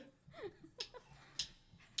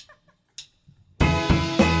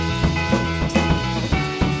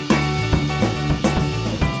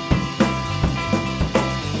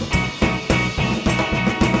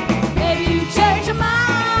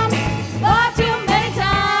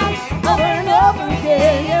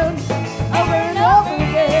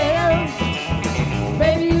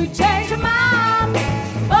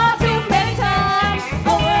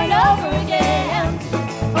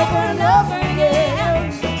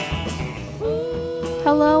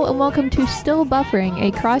Hello and welcome to Still Buffering,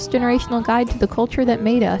 a cross-generational guide to the culture that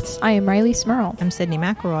made us. I am Riley Smurl. I'm Sydney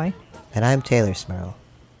McElroy. And I'm Taylor Smurl.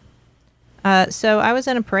 So I was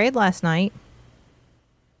in a parade last night.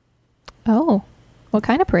 Oh, what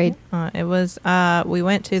kind of parade? We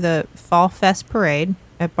went to the Fall Fest parade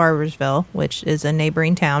at Barboursville, which is a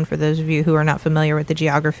neighboring town for those of you who are not familiar with the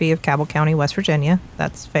geography of Cabell County, West Virginia.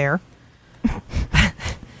 That's fair.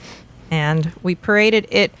 And we paraded.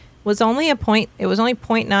 It was only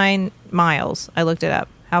 0.9 miles. I looked it up.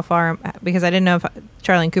 How far, because I didn't know if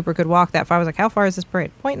Charlie and Cooper could walk that far. I was like, how far is this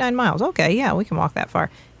parade? 0.9 miles. Okay, yeah, we can walk that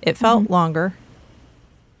far. It felt longer.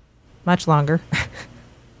 Much longer.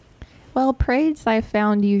 Well, parades I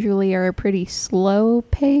found usually are a pretty slow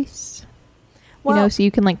pace. Well, so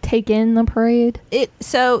you can like take in the parade.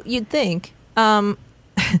 So you'd think.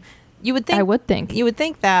 You would think. I would think. You would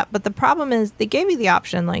think that, but the problem is they gave you the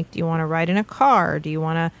option, like, do you want to ride in a car? Do you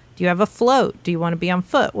have a float? Do you want to be on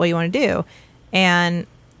foot? What do you want to do? And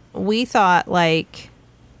we thought, like,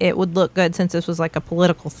 it would look good since this was, like, a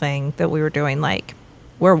political thing that we were doing. Like,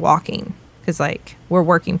 we're walking because, like, we're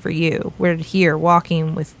working for you. We're here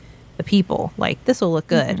walking with the people. Like, this will look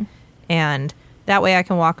good. Mm-hmm. And that way I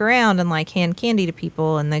can walk around and, like, hand candy to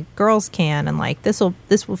people and the girls can. And, like, this will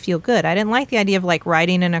feel good. I didn't like the idea of, like,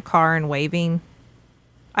 riding in a car and waving.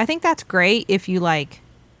 I think that's great if you, like,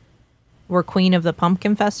 were Queen of the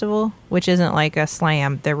Pumpkin Festival, which isn't like a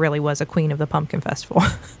slam. There really was a Queen of the Pumpkin Festival.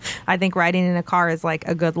 I think riding in a car is like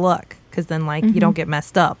a good look because then like you don't get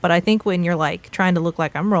messed up. But I think when you're like trying to look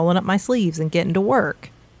like I'm rolling up my sleeves and getting to work,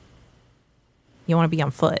 you want to be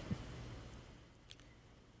on foot.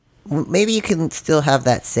 Maybe you can still have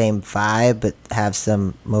that same vibe, but have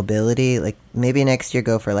some mobility. Like maybe next year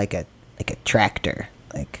go for like a tractor.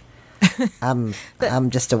 Like I'm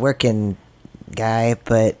just a working guy,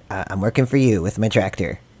 but I'm working for you with my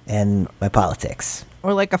tractor and my politics.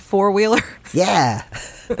 Or like a four-wheeler. Yeah.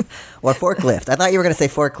 Or forklift. I thought you were going to say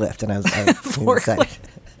forklift, and I was excited.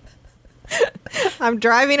 I'm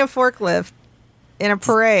driving a forklift in a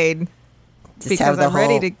parade because I'm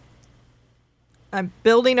ready to... I'm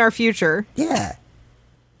building our future. Yeah.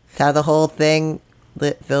 Have the whole thing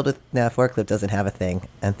filled with... No, forklift doesn't have a thing.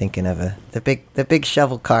 I'm thinking of the big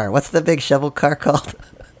shovel car. What's the big shovel car called?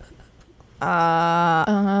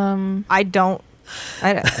 I don't. Is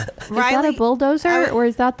that a bulldozer or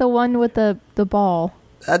is that the one with the ball?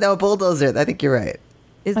 No, bulldozer. I think you're right.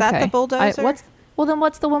 Is that the bulldozer? What's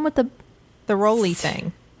the one with the rolly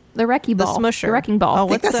thing? The wrecking ball. The smusher. The wrecking ball. I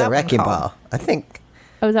think that's a wrecking ball. I think.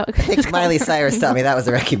 Oh, is that? I think Miley Cyrus taught me that was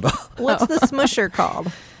a wrecking ball. What's the smusher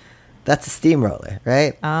called? That's a steamroller,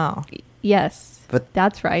 right? Oh, yes. But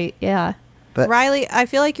that's right. Yeah. But Riley, I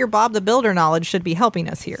feel like your Bob the Builder knowledge should be helping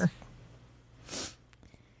us here.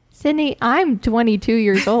 Sydney, I'm 22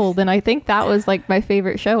 years old, and I think that was like my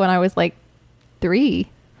favorite show when I was like 3.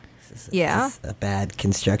 This is a bad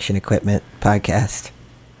construction equipment podcast.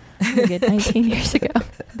 Good 19 years ago.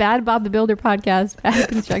 Bad Bob the Builder podcast, bad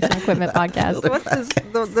construction equipment podcast. What's this,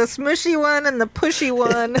 the smushy one and the pushy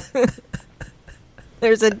one?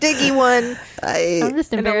 There's a diggy one. I'm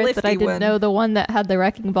just embarrassed that I didn't know the one that had the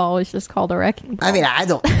wrecking ball was just called a wrecking ball. I mean, I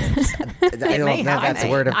don't know if that's the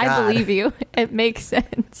word of God. I believe you. It makes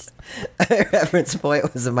sense. My reference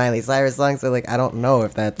point was a Miley Cyrus song, so like I don't know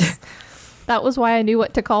if that's... That was why I knew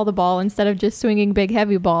what to call the ball. Instead of just swinging big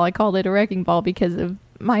heavy ball, I called it a wrecking ball because of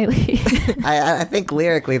Miley. I think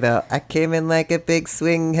lyrically, though, I came in like a big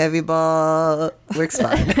swing heavy ball. Works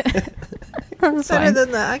fine. Better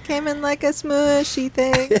than that. I came in like a smushy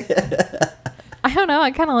thing. I don't know.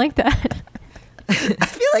 I kind of like that. I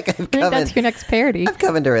feel like I think that's your next parody. I've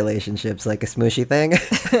come into relationships like a smushy thing.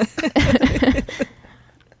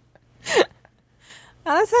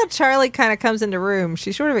 That's how Charlie kind of comes into rooms.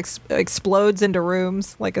 She sort of explodes into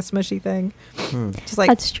rooms like a smushy thing. Just like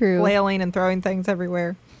that's true. Flailing and throwing things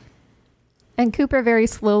everywhere. And Cooper very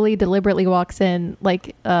slowly, deliberately walks in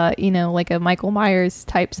like, like a Michael Myers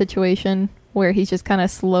type situation where he's just kind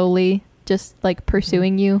of slowly just like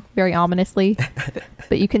pursuing you very ominously.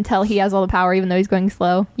 But you can tell he has all the power even though he's going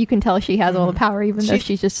slow. You can tell she has all the power even though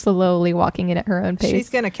she's just slowly walking in at her own pace. She's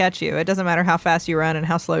going to catch you. It doesn't matter how fast you run and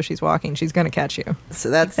how slow she's walking. She's going to catch you. So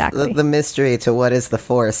that's exactly the mystery to what is the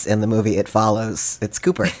Force in the movie It Follows. It's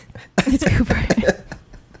Cooper. It's Cooper.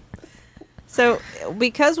 So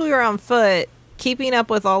because we were on foot, keeping up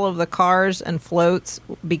with all of the cars and floats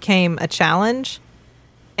became a challenge.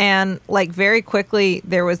 And like very quickly,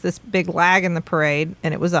 there was this big lag in the parade,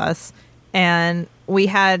 and it was us. And we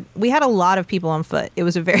had a lot of people on foot. It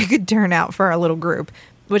was a very good turnout for our little group,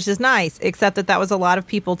 which is nice, except that was a lot of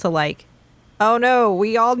people to like, oh no,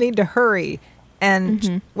 we all need to hurry.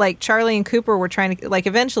 And like Charlie and Cooper were trying to, like,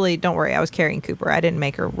 eventually, don't worry, I was carrying Cooper. I didn't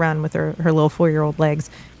make her run with her little 4-year-old legs.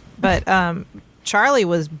 But Charlie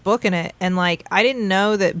was booking it. And like, I didn't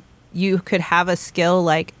know that you could have a skill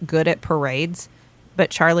like good at parades, but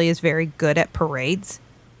Charlie is very good at parades.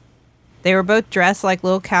 They were both dressed like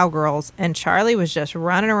little cowgirls, and Charlie was just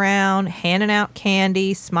running around, handing out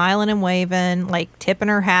candy, smiling and waving, like tipping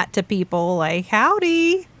her hat to people, like,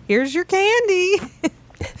 howdy, here's your candy.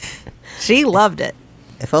 She loved it.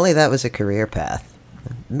 If only that was a career path.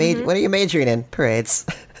 What are you majoring in? Parades.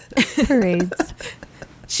 Parades.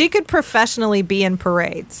 She could professionally be in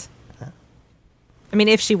parades. I mean,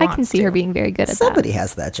 if she wants I can see to. her being very good at Somebody that.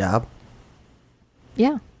 has that job.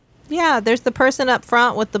 Yeah. Yeah, there's the person up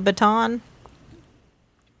front with the baton.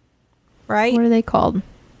 Right? What are they called?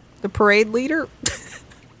 The parade leader.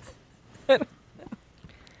 Bad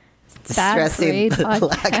Stressing parade the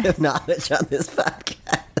lack podcast. of knowledge on this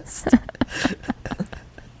podcast.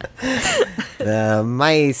 The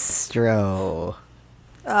maestro.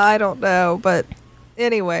 I don't know, but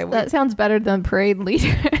anyway. That sounds better than parade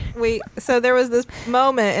leader. So there was this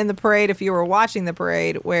moment in the parade, if you were watching the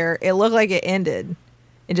parade, where it looked like it ended.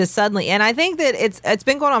 It just suddenly, and I think that it's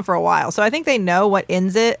been going on for a while, so I think they know what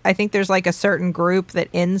ends it. I think there's like a certain group that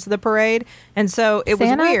ends the parade, and so it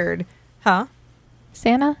Santa? was weird, huh?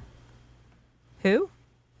 Santa? Who?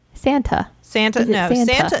 Santa. Santa? Is it No,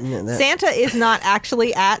 Santa? No, that- Santa is not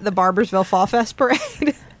actually at the Barbersville Fall Fest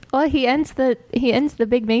parade. Well, he ends the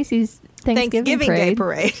big Macy's Thanksgiving Day parade.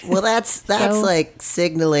 parade. Well, that's So- like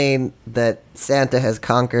signaling that has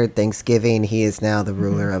conquered Thanksgiving. He is now the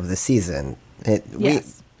ruler of the season.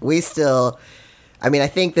 Yes. We still. I mean, I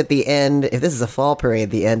think that the end. If this is a fall parade,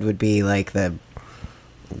 the end would be like the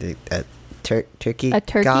turkey A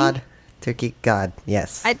turkey? god. Turkey god.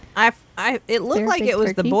 Yes. It looked There a like big it was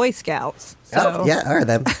the turkey? Boy Scouts. So Oh yeah, all right,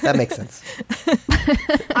 that makes sense.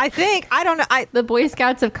 I don't know. The Boy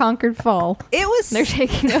Scouts of Concord Fall. It was They're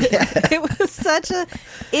taking over.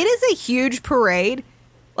 it is a huge parade.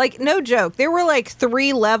 Like, no joke. There were like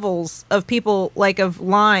 3 levels of people, like of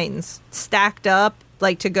lines stacked up,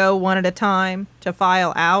 like to go one at a time to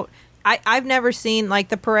file out. I've never seen like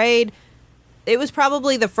the parade. It was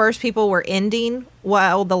probably the first people were ending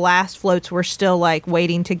while the last floats were still like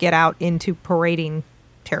waiting to get out into parading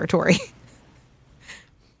territory.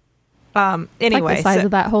 Anyway, Like the size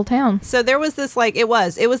of that whole town. so there was this like it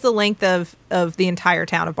was the length of the entire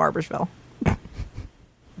town of Barbersville.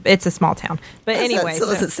 It's a small town, but anyway, That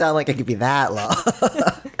doesn't sound like it could be that long.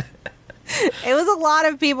 it was a lot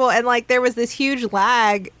of people, and like there was this huge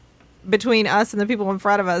lag between us and the people in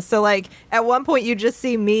front of us. So like at one point you just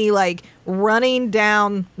see me like running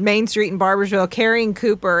down Main Street in Barbersville carrying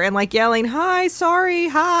Cooper and like yelling, "Hi, sorry,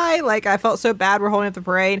 hi." Like I felt so bad we're holding up the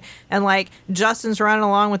parade, and like Justin's running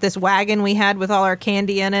along with this wagon we had with all our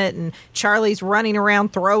candy in it, and Charlie's running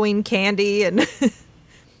around throwing candy, and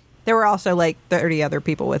there were also like 30 other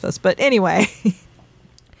people with us. But anyway,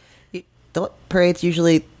 Don't parades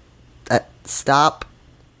usually stop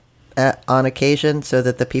on occasion so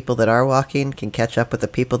that the people that are walking can catch up with the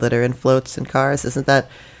people that are in floats and cars? Isn't that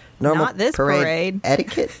normal Not this parade.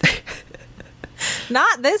 etiquette?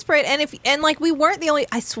 not this parade. And like we weren't the only.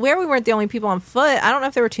 I swear we weren't the only people on foot. I don't know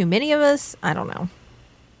if there were too many of us. I don't know.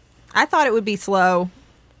 I thought it would be slow.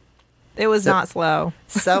 It was not slow.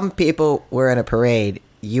 Some people were in a parade.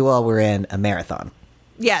 You all were in a marathon.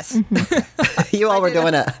 Yes, You all were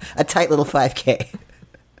doing a tight little 5K.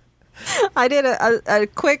 I did a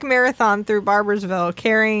quick marathon through Barbersville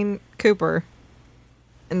carrying Cooper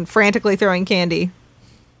and frantically throwing candy.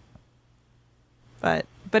 But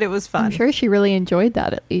it was fun. I'm sure she really enjoyed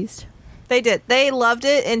that at least. They did. They loved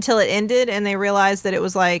it until it ended, and they realized that it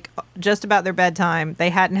was like just about their bedtime. They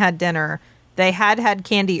hadn't had dinner. They had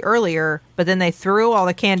candy earlier, but then they threw all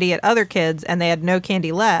the candy at other kids, and they had no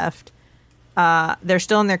candy left. They're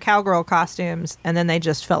still in their cowgirl costumes, and then they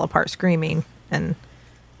just fell apart screaming, and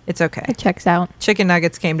it's okay. It checks out. Chicken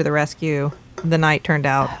Nuggets came to the rescue. The night turned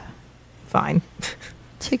out fine.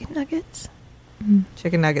 Chicken nuggets.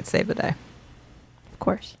 Chicken Nuggets saved the day. Of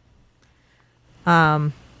course.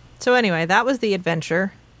 So anyway, that was the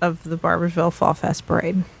adventure of the Barbersville Fall Fest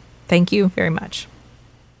Parade. Thank you very much.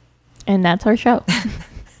 And that's our show.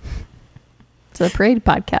 It's a parade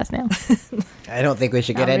podcast now. I don't think we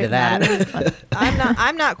should get into that.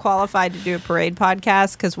 I'm not qualified to do a parade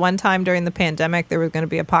podcast because one time during the pandemic there was going to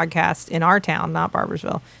be a podcast in our town, not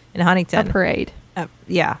Barbersville, in A Huntington. parade.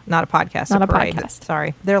 Yeah, not a podcast. Not a parade. podcast.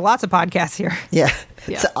 Sorry, there are lots of podcasts here. Yeah.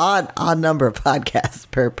 It's an odd number of podcasts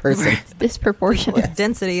per person. It's disproportionate.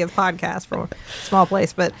 Density of podcasts for a small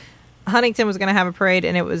place, but Huntington was going to have a parade,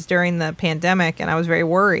 and it was during the pandemic, and I was very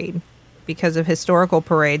worried because of historical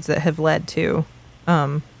parades that have led to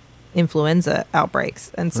influenza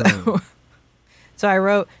outbreaks. And so so I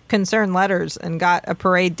wrote concern letters and got a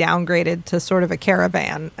parade downgraded to sort of a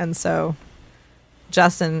caravan. And so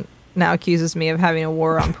Justin now accuses me of having a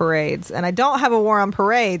war on parades. And I don't have a war on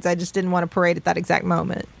parades. I just didn't want a parade at that exact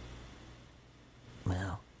moment.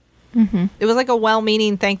 Wow. It was like a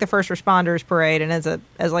well-meaning thank the first responders parade, and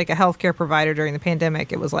as like a healthcare provider during the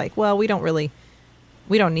pandemic, it was like, well, we don't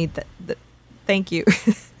need that. Thank you.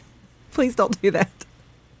 Please don't do that.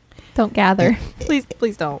 Don't gather.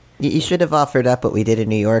 Please don't. You should have offered up what we did in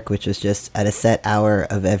New York, which was just at a set hour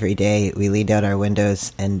of every day, we leaned out our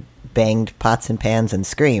windows and banged pots and pans and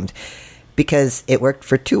screamed, because it worked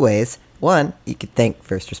for two ways. One, you could thank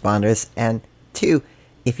first responders, and two,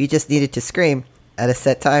 if you just needed to scream at a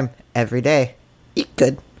set time every day, you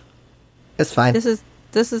could. It's fine. This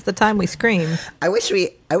is the time we scream. I wish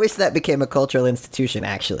that became a cultural institution,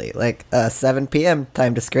 actually. Like 7 p.m.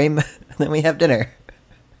 time to scream, and then we have dinner.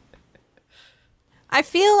 I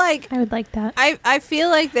feel like I would like that. I feel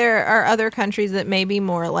like there are other countries that may be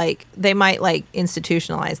more like they might like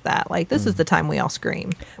institutionalize that. Like this is the time we all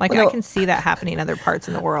scream. Like Well, no. I can see that happening in other parts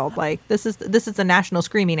in the world. Like this is the national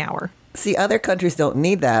screaming hour. See, other countries don't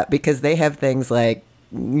need that because they have things like,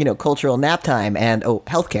 cultural nap time and,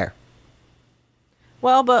 healthcare.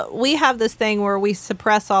 Well, but we have this thing where we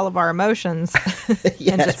suppress all of our emotions Yes,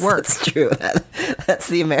 and just work. That's true. That's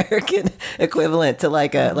the American equivalent to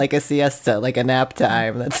like a siesta, like a nap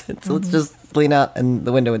time. Let's just lean out in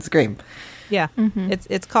the window and scream. Yeah,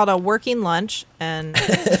 it's called a working lunch and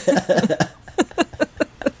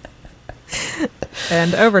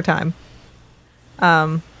and overtime.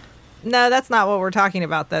 No, that's not what we're talking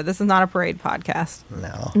about, though. This is not a parade podcast.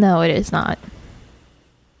 No. No, it is not.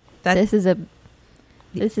 That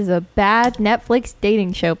This is a bad Netflix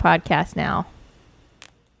dating show podcast now.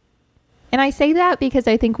 And I say that because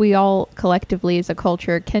I think we all collectively as a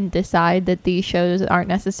culture can decide that these shows aren't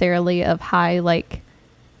necessarily of high, like,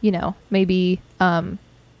 maybe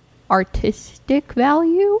artistic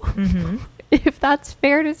value, if that's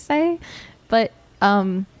fair to say. But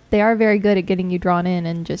they are very good at getting you drawn in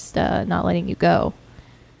and just not letting you go.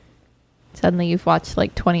 Suddenly you've watched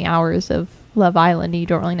like 20 hours of Love Island and you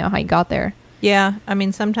don't really know how you got there. Yeah, I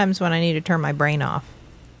mean, sometimes when I need to turn my brain off.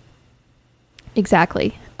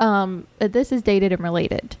 Exactly. This is dated and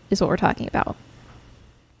related is what we're talking about.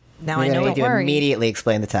 Now You're I know gonna what need to worry. immediately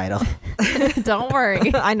explain the title. Don't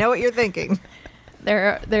worry. I know what you're thinking.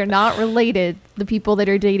 They're not related. The people that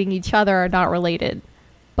are dating each other are not related.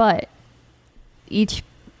 But each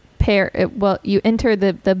pair, you enter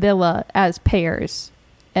the villa as pairs,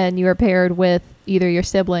 and you are paired with either your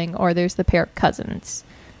sibling or there's the pair of cousins.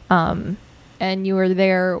 And you are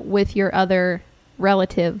there with your other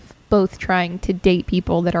relative, both trying to date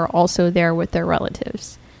people that are also there with their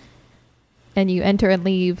relatives. And you enter and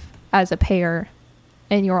leave as a pair,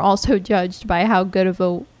 and you're also judged by how good of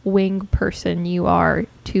a wing person you are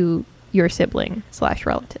to your sibling /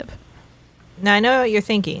 relative. Now I know what you're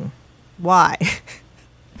thinking. Why?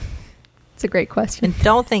 It's a great question. And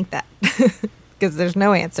don't think that. Because there's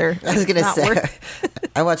no answer. I was gonna It's not say,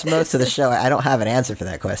 worth- I watched most of the show. I don't have an answer for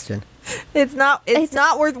that question. It's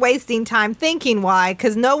not worth wasting time thinking why,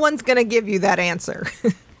 because no one's going to give you that answer.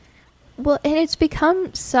 Well, and it's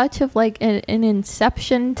become such of like an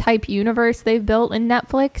Inception type universe they've built in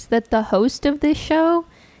Netflix that the host of this show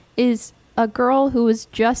is a girl who was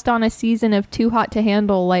just on a season of Too Hot to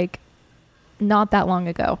Handle like not that long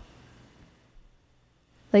ago.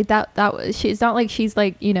 Like that it's not like she's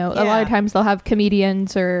like, a lot Yeah. of times they'll have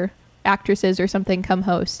comedians or actresses or something come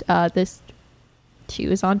host. She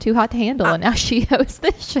was on Too Hot to Handle and now she hosts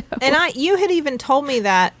this show. And you had even told me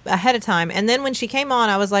that ahead of time. And then when she came on,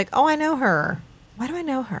 I was like, oh, I know her. Why do I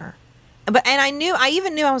know her? I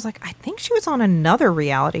even knew, I was like, I think she was on another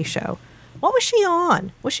reality show. What was she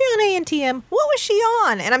on? Was she on ANTM? What was she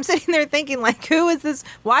on? And I'm sitting there thinking, like, who is this?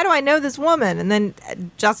 Why do I know this woman? And then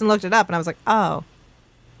Justin looked it up and I was like, oh,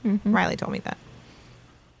 Riley told me that.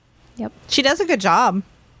 Yep. She does a good job.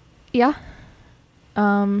 Yeah.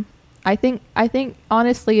 I think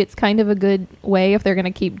honestly it's kind of a good way if they're going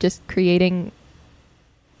to keep just creating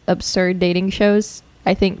absurd dating shows.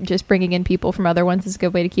 I think just bringing in people from other ones is a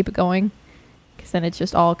good way to keep it going, because then it's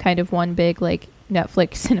just all kind of one big like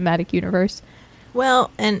Netflix cinematic universe. Well,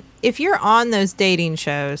 and if you're on those dating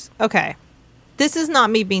shows, okay, this is not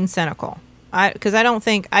me being cynical. I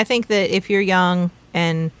think that if you're young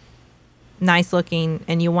and nice looking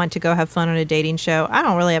and you want to go have fun on a dating show, I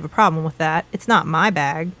don't really have a problem with that. It's not my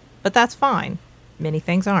bag, but that's fine. Many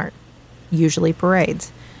things aren't. Usually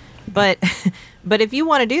parades. But if you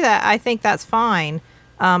want to do that, I think that's fine.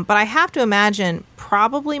 But I have to imagine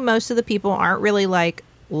probably most of the people aren't really like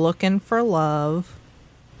looking for love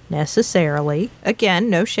necessarily. Again,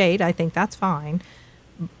 no shade. I think that's fine.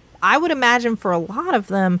 I would imagine for a lot of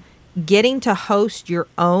them, getting to host your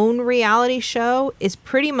own reality show is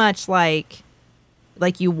pretty much like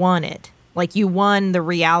you won it. Like you won the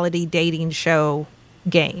reality dating show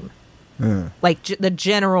game. Like the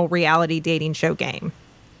general reality dating show game.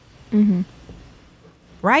 Mm-hmm.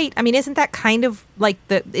 Right? I mean, isn't that kind of like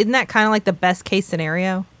the best case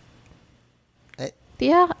scenario?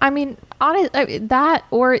 Yeah, I mean, that,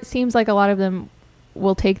 or it seems like a lot of them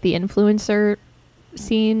will take the influencer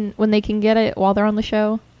scene when they can get it while they're on the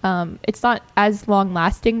show. It's not as long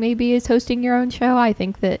lasting maybe as hosting your own show. I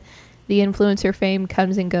think that the influencer fame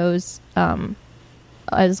comes and goes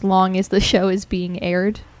as long as the show is being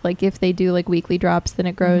aired. Like if they do like weekly drops, then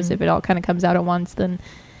it grows. If it all kind of comes out at once, then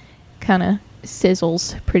kind of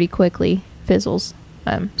sizzles pretty quickly. Sizzles.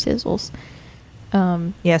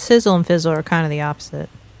 Yeah, sizzle and fizzle are kind of the opposite.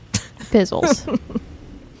 Fizzles.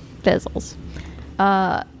 Fizzles.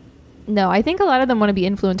 No, I think a lot of them want to be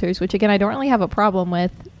influencers, which again, I don't really have a problem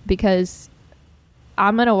with because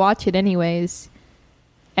I'm going to watch it anyways.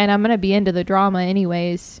 And I'm going to be into the drama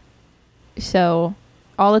anyways. So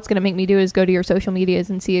all it's going to make me do is go to your social medias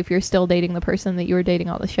and see if you're still dating the person that you were dating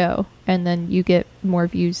on the show. And then you get more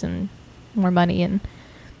views and more money and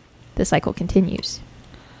the cycle continues.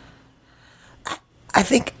 I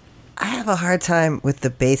think I have a hard time with the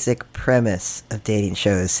basic premise of dating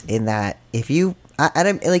shows in that if you, I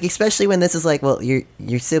don't like, especially when this is like, well,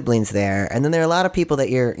 your siblings there, and then there are a lot of people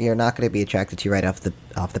that you're not going to be attracted to right off the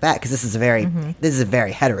bat because this is a very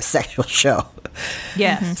heterosexual show.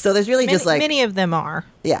 Yes. So there's really just like many of them are.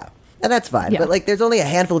 Yeah, and that's fine. Yeah. But like, there's only a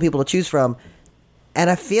handful of people to choose from,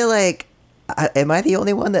 and I feel like, am I the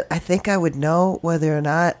only one that I think I would know whether or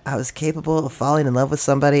not I was capable of falling in love with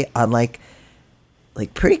somebody on like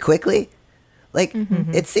pretty quickly? Like,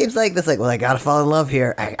 it seems like this, like, well, I gotta fall in love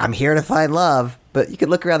here. I'm here to find love. But you could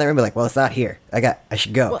look around the room and be like, well, it's not here. I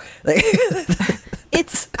should go. Well, like,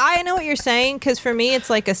 I know what you're saying, because for me, it's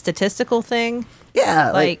like a statistical thing.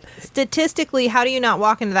 Yeah. Like, statistically, how do you not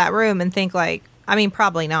walk into that room and think like, I mean,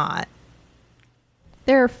 probably not.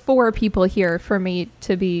 There are 4 people here for me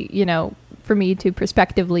to be, for me to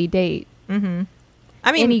prospectively date. Mm-hmm.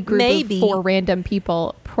 I mean, any group maybe of 4 random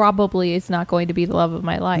people probably is not going to be the love of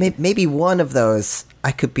my life. Maybe one of those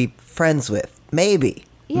I could be friends with. Maybe.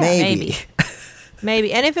 Yeah, maybe.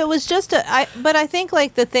 Maybe. And if it was just but I think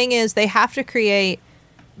like the thing is they have to create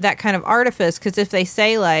that kind of artifice, because if they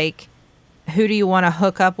say like, who do you want to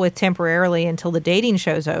hook up with temporarily until the dating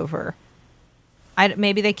show's over?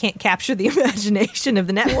 Maybe they can't capture the imagination of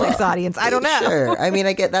the Netflix audience. I don't know. Sure. I mean,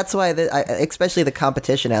 I get that's why, especially the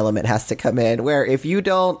competition element has to come in, where if you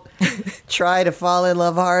don't try to fall in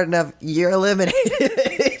love hard enough, you're eliminated.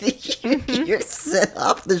 You're sent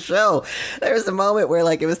off the show. There was a moment where,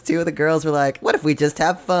 like, it was 2 of the girls were like, what if we just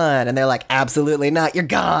have fun? And they're like, absolutely not. You're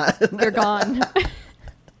gone. You're gone.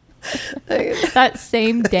 That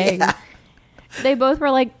same day. Yeah. They both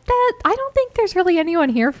were like, I don't think there's really anyone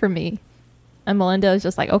here for me. And Melinda was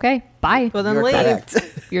just like, okay, bye. Well, then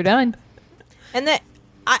leave. You're done. And that,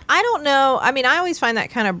 I don't know. I mean, I always find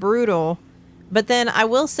that kind of brutal. But then I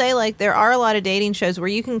will say, like, there are a lot of dating shows where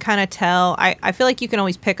you can kind of tell. I feel like you can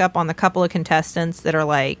always pick up on the couple of contestants that are,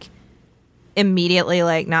 like, immediately,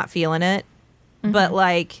 like, not feeling it. Mm-hmm. But,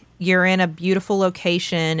 like, you're in a beautiful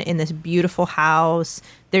location in this beautiful house.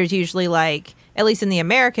 There's usually, like, at least in the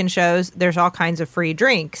American shows, there's all kinds of free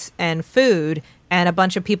drinks and food and a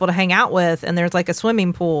bunch of people to hang out with, and there's like a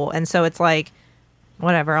swimming pool, and so it's like,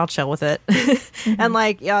 whatever, I'll chill with it. Mm-hmm. And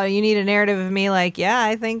like, you need a narrative of me like, yeah,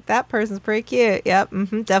 I think that person's pretty cute. Yep,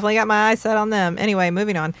 definitely got my eyes set on them. Anyway,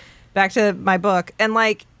 moving on, back to my book, and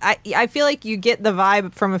like, I feel like you get the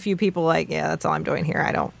vibe from a few people like, yeah, that's all I'm doing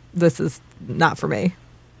here. This is not for me.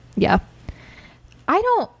 Yeah, I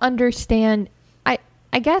don't understand.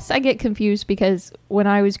 I guess I get confused because when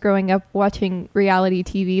I was growing up watching reality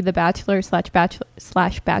TV, The Bachelor /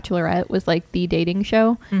 Bachelorette was like the dating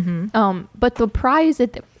show. Mm-hmm. But the prize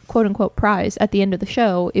quote unquote prize at the end of the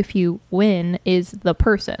show, if you win, is the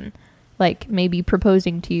person, like maybe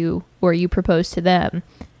proposing to you or you propose to them.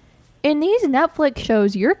 In these Netflix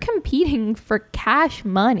shows, you're competing for cash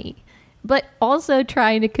money, but also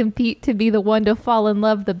trying to compete to be the one to fall in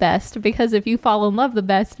love the best, because if you fall in love the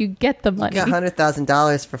best, you get the money. You got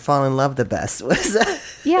 $100,000 for falling in love the best. What is that?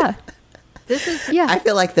 Yeah. I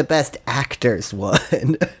feel like the best actors won.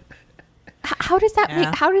 How does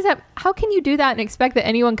that how can you do that and expect that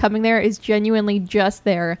anyone coming there is genuinely just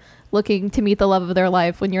there looking to meet the love of their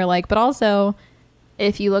life when you're like, but also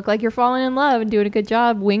if you look like you're falling in love and doing a good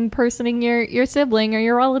job wing personing your sibling or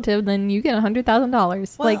your relative, then you get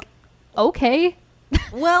 $100,000. Well- Like, okay,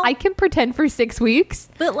 Well, I can pretend for 6 weeks.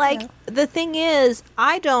 but like the thing is,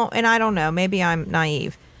 I don't know, maybe I'm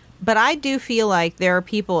naive, but I do feel like there are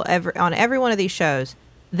people on every one of these shows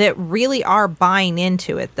that really are buying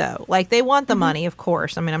into it, though. Like, they want the money, of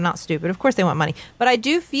course. I mean, I'm not stupid. Of course they want money. But I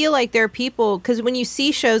do feel like there are people, because when you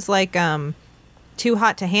see shows like Too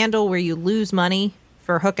Hot to Handle, where you lose money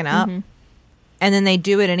for hooking up, and then they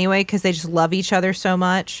do it anyway because they just love each other so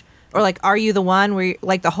much. Or like, Are You the One, where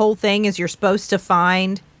like the whole thing is you're supposed to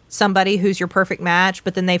find somebody who's your perfect match,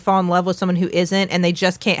 but then they fall in love with someone who isn't, and they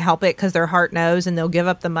just can't help it because their heart knows, and they'll give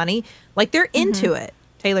up the money. Like, they're into it.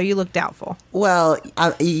 Taylor, you look doubtful. Well,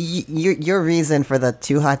 your reason for the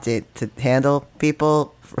Too Hot to Handle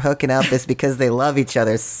people hooking up is because they love each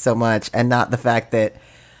other so much, and not the fact that.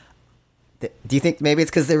 Do you think maybe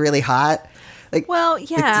it's because they're really hot? Like, Well, do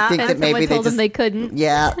yeah. you think And that maybe someone told them just, they couldn't.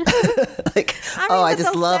 Yeah. Like, I mean, I but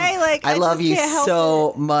just they'll love. say, like, I I love just you can't help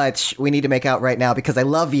so much. We need to make out right now because I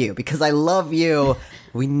love you. Because I love you.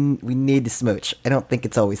 We need to smooch. I don't think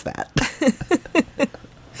it's always that.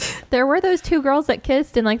 There were those 2 girls that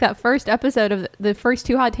kissed in like that first episode of the first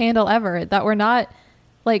Too Hot to Handle ever that were not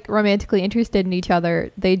like romantically interested in each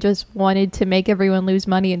other. They just wanted to make everyone lose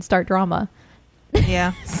money and start drama.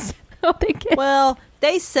 Yeah. So they kissed. Well,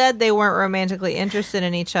 they said they weren't romantically interested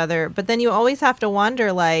in each other, but then you always have to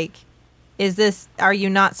wonder, like, are you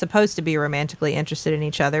not supposed to be romantically interested in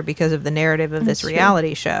each other because of the narrative of this That's true.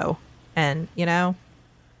 reality show? And, I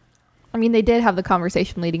mean, they did have the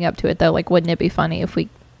conversation leading up to it, though. Like, wouldn't it be funny if we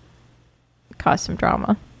caused some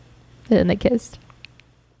drama? And then they kissed.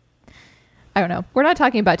 I don't know. We're not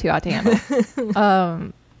talking about Too Hot to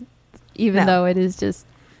Handle. Even No. though it is just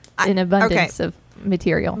an abundance of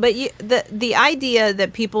material. But the idea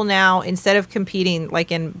that people now, instead of competing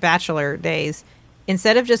like in Bachelor days,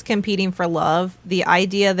 instead of just competing for love, the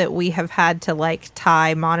idea that we have had to like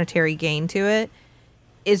tie monetary gain to it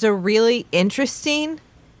is a really interesting,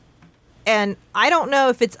 and I don't know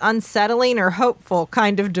if it's unsettling or hopeful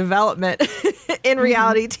kind of development in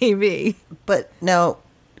reality TV. But now,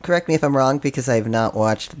 correct me if I'm wrong, because I've not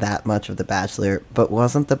watched that much of The Bachelor, but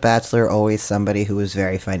wasn't The Bachelor always somebody who was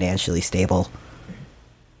very financially stable?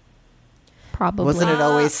 Probably. Wasn't it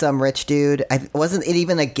always some rich dude? Wasn't it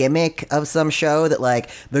even a gimmick of some show that,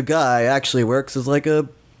 like, the guy actually works as, like, a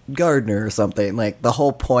gardener or something? Like, the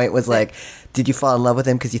whole point was, like, did you fall in love with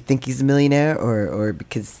him because you think he's a millionaire or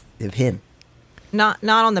because of him? Not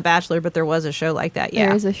on The Bachelor, but there was a show like that. Yeah,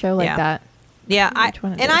 There is a show like Yeah. that. Yeah, Which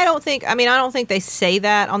one it I is? don't think. I mean, I don't think they say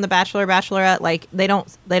that on The Bachelor, Bachelorette. Like they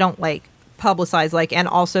don't like publicize like, and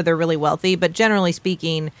also they're really wealthy. But generally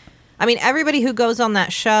speaking, I mean, everybody who goes on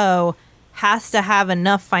that show has to have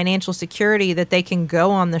enough financial security that they can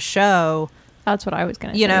go on the show, That's what I was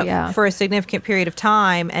going to say. you know, yeah. for a significant period of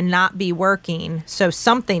time and not be working. So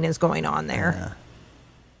something is going on there.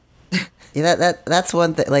 Yeah, that's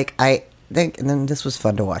one thing. Like, I think, and then this was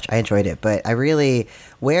fun to watch. I enjoyed it, but I really,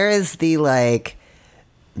 where is the like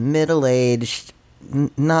middle-aged,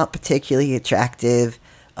 not particularly attractive,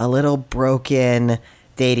 a little broken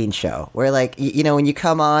dating show where, like, you know, when you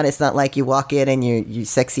come on, it's not like you walk in and you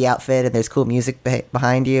sexy outfit and there's cool music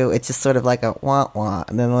behind you. It's just sort of like a wah wah,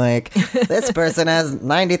 and then like this person has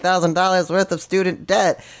 $90,000 worth of student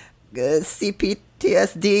debt,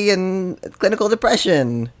 CPTSD, and clinical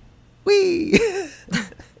depression. Wee.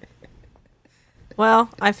 Well,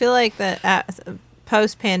 I feel like that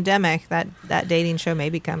post pandemic, that dating show may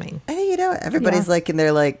be coming. I think, you know, everybody's Yeah. like in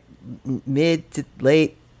their like mid to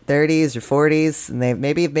late 30s or 40s, and they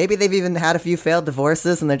maybe they've even had a few failed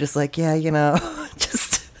divorces, and they're just like, yeah, you know,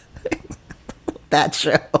 just that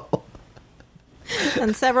show.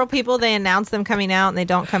 And several people, they announce them coming out and they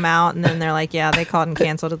don't come out, and then they're like, yeah, they called and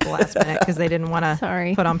canceled at the last minute because they didn't want to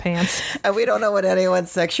Sorry. put on pants. And we don't know what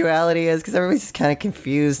anyone's sexuality is because everybody's just kind of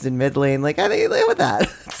confused and middling. Like, I think live with that.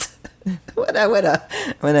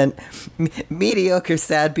 when a mediocre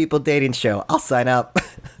sad people dating show, I'll sign up.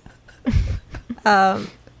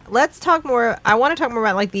 Let's talk more. I want to talk more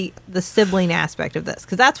about like the sibling aspect of this,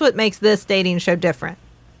 because that's what makes this dating show different.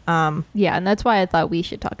 Yeah, and that's why I thought we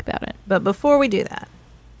should talk about it. But before we do that,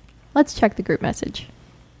 Let's check the group message.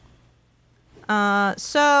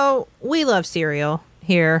 so we love cereal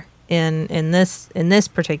here in this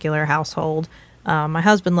particular household. My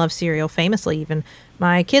husband loves cereal, famously even.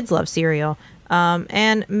 My kids love cereal.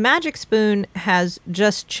 And Magic Spoon has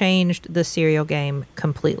just changed the cereal game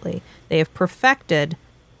completely. They have perfected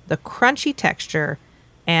the crunchy texture,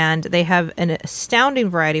 and they have an astounding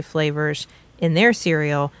variety of flavors in their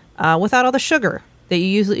cereal without all the sugar that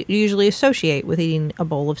you usually associate with eating a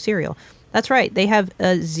bowl of cereal. That's right. They have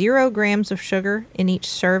 0 grams of sugar in each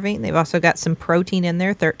serving. They've also got some protein in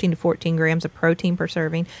there, 13 to 14 grams of protein per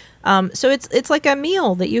serving. So it's like a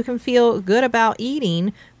meal that you can feel good about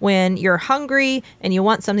eating when you're hungry and you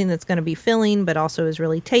want something that's going to be filling but also is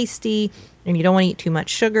really tasty and you don't want to eat too much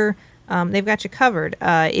sugar. They've got you covered.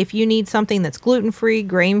 If you need something that's gluten-free,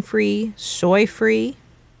 grain-free, soy-free,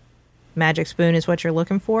 Magic Spoon is what you're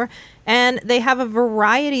looking for. And they have a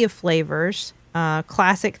variety of flavors,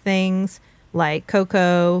 classic things like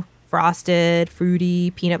cocoa, frosted,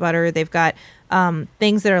 fruity, peanut butter. They've got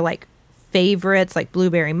things that are like favorites like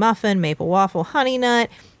blueberry muffin, maple waffle, honey nut,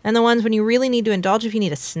 and the ones when you really need to indulge if you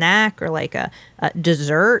need a snack or like a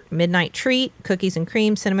dessert, midnight treat, cookies and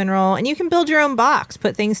cream, cinnamon roll. And you can build your own box,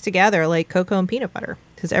 put things together like cocoa and peanut butter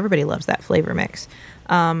because everybody loves that flavor mix.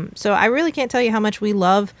 So I really can't tell you how much we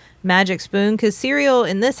love Magic Spoon because cereal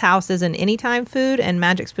in this house is an anytime food and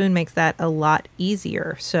Magic Spoon makes that a lot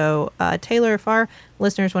easier. So Taylor, if our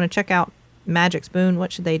listeners want to check out Magic Spoon,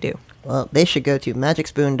 what should they do? Well, they should go to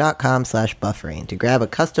magicspoon.com/buffering to grab a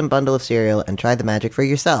custom bundle of cereal and try the magic for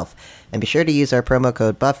yourself. And be sure to use our promo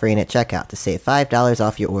code buffering at checkout to save $5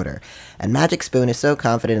 off your order. And Magic Spoon is so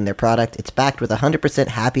confident in their product, it's backed with a 100%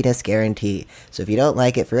 happiness guarantee. So if you don't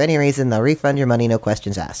like it for any reason, they'll refund your money, no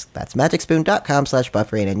questions asked. That's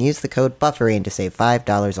magicspoon.com/buffering and use the code buffering to save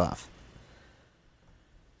 $5 off.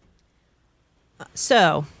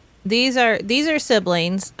 So these are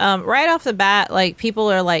siblings. Right off the bat, like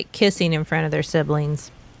people are like kissing in front of their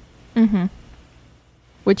siblings. Mm-hmm.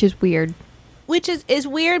 Which is weird. Which is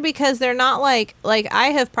weird because they're not like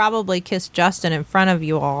I have probably kissed Justin in front of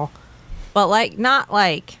you all, but not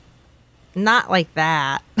like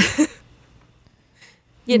that.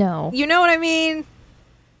 You know what I mean?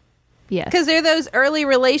 Yeah. Because they're those early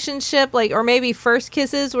relationship, or maybe first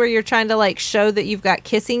kisses where you're trying to show that you've got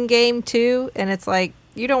kissing game too, and it's like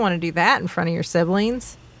you don't want to do that in front of your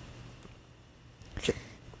siblings.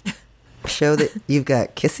 Show that you've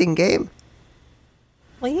got kissing game?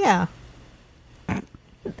 Well, yeah.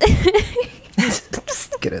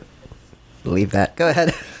 Just gonna leave that. Go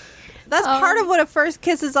ahead. That's part of what a first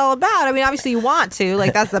kiss is all about. I mean, obviously you want to,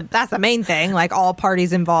 that's the main thing. All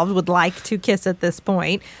parties involved would like to kiss at this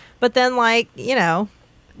point. But then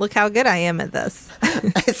look how good I am at this.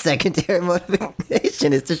 Secondary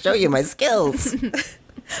motivation is to show you my skills.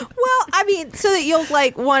 Well, I mean, so that you'll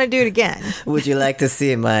want to do it again. Would you like to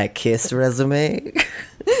see my kiss resume?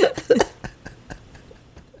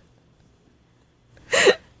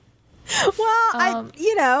 Well,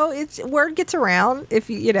 it's word gets around if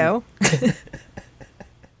you know.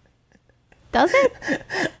 Does it?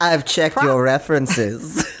 I've checked your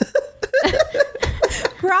references.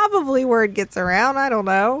 Probably word gets around. I don't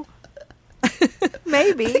know.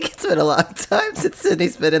 Maybe. I think it's been a long time since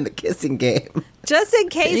Sydney's been in the kissing game. Just in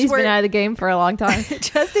case he's been out of the game for a long time.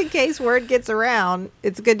 Just in case word gets around,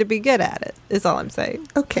 it's good to be good at it. Is all I'm saying.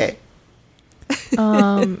 Okay.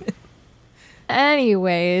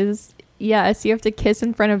 Anyways, yes, you have to kiss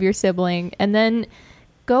in front of your sibling and then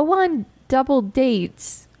go on double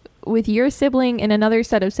dates with your sibling and another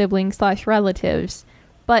set of siblings / relatives.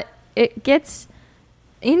 But it gets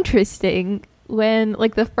interesting when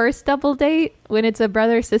the first double date, when it's a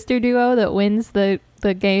brother-sister duo that wins the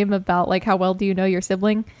game about how well do you know your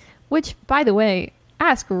sibling, which, by the way,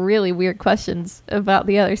 ask really weird questions about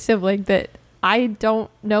the other sibling that I don't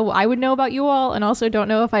know I would know about you all, and also don't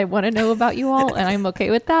know if I want to know about you all, and I'm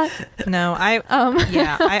okay with that. No,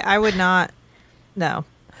 I would not. No.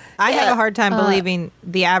 I have a hard time believing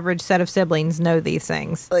the average set of siblings know these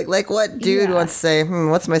things. Like what dude wants to say,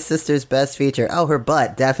 what's my sister's best feature? Oh, her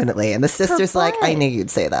butt, definitely. And the sister's like, I knew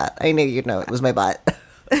you'd say that. I knew you'd know it was my butt.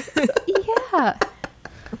 Yeah.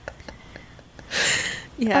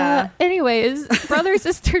 Yeah. Anyways,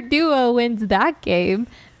 brother-sister duo wins that game,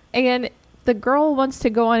 and the girl wants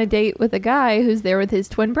to go on a date with a guy who's there with his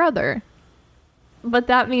twin brother. But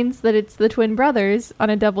that means that it's the twin brothers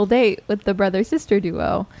on a double date with the brother-sister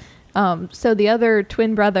duo. So the other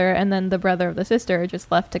twin brother and then the brother of the sister are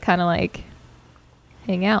just left to kind of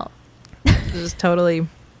hang out. Just totally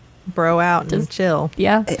bro out and chill.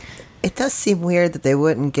 Yeah. It does seem weird that they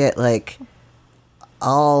wouldn't get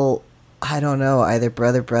all, I don't know, either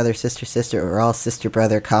brother, sister, or all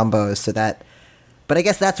sister-brother combos so that. But I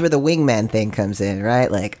guess that's where the wingman thing comes in, right?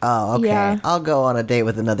 Oh, okay, yeah. I'll go on a date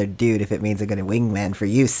with another dude if it means I'm going to wingman for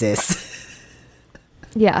you, sis.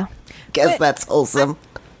 Yeah. Guess that's wholesome.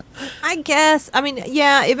 I guess. I mean,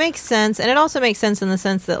 yeah, it makes sense. And it also makes sense in the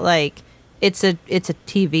sense that, it's a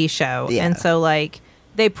TV show. Yeah. And so,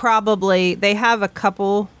 they have a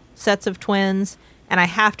couple sets of twins, And I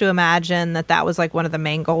have to imagine that that was like one of the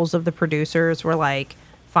main goals of the producers were like,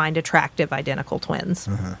 find attractive identical twins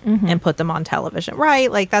and put them on television. Right.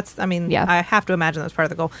 Like that's, I mean, Yeah. I have to imagine that's part of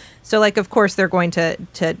the goal. So like, of course they're going to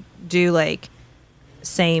do like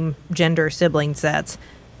same gender sibling sets,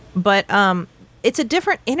 but, it's a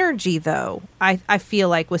different energy though. I feel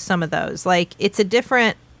like with some of those, like it's a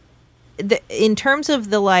different, in terms of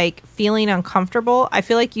the like feeling uncomfortable, I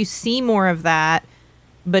feel like you see more of that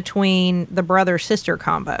between the brother sister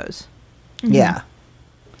combos. Yeah.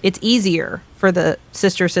 It's easier for the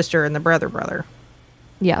sister sister and the brother brother,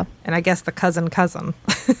 Yeah. and I guess the cousin cousin.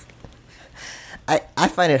 I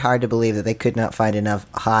find it hard to believe that they could not find enough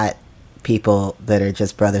hot people that are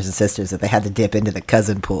just brothers and sisters that they had to dip into the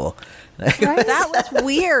cousin pool. Right? That was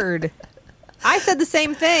weird. I said the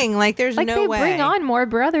same thing. Like, there's Like no they way. bring on more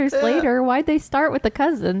brothers later. Why'd they start with the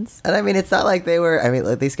cousins? And I mean, it's not like they were, I mean,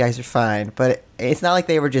 like, these guys are fine, but it's not like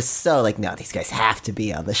they were just so like, no, these guys have to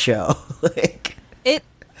be on the show. Like,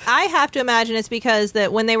 I have to imagine it's because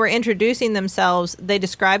that when they were introducing themselves, they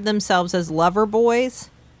described themselves as lover boys.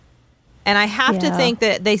 And I have to Yeah. think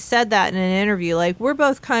that they said that in an interview, like, we're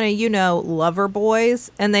both kind of, lover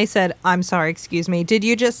boys. And they said, I'm sorry, excuse me. Did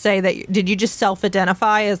you just say that? Did you just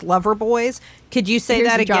self-identify as lover boys? Could you say Here's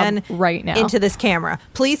that your job again right now. into this camera?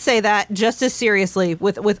 Please say that just as seriously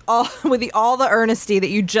with all the earnesty that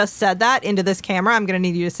you just said that into this camera. I'm going to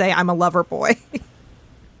need you to say I'm a lover boy.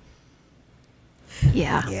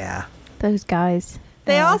 Yeah. yeah. Those guys.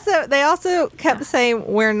 They also kept saying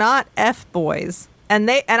we're not F boys. And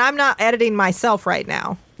I'm not editing myself right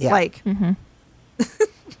now. Yeah. Like, And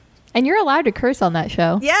you're allowed to curse on that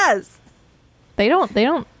show. yes, They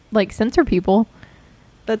don't like censor people.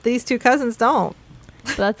 but these two cousins don't.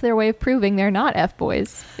 So that's their way of proving they're not F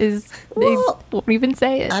boys. Is they Well, won't even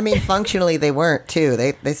say it. I mean, functionally, they weren't, too.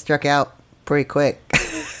 They struck out pretty quick.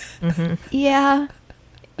 Yeah.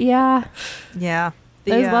 Yeah. Yeah.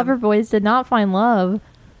 Those lover boys did not find love.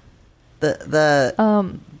 The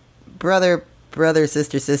brother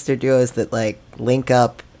sister duos that like link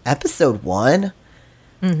up episode 1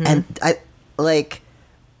 and I like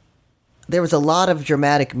there was a lot of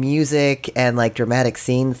dramatic music and like dramatic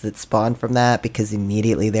scenes that spawned from that because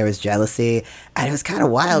immediately there was jealousy, and it was kind of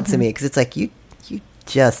wild to me because it's like you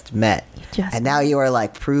just met and now you are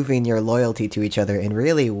like proving your loyalty to each other in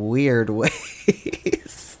really weird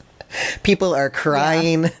ways. People are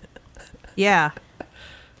crying. Yeah.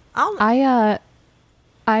 I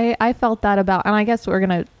felt that about, and I guess we're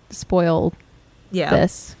gonna spoil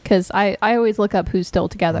this because I always look up who's still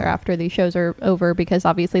together after these shows are over because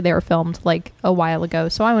obviously they were filmed like a while ago,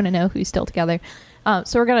 so I want to know who's still together.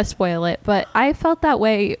 So we're gonna spoil it, but I felt that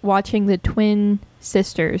way watching the twin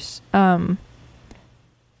sisters,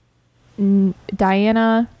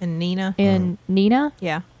 Diana And Nina. and Nina.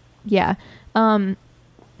 Yeah. Yeah.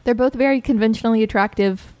 They're both very conventionally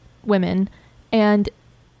attractive women, and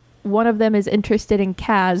one of them is interested in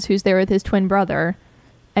Kaz, who's there with his twin brother,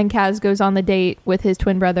 and Kaz goes on the date with his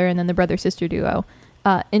twin brother and then the brother-sister duo.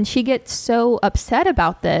 And she gets so upset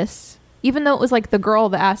about this, even though it was like the girl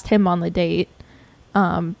that asked him on the date.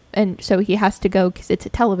 And so he has to go because it's a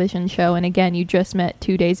television show, and again, you just met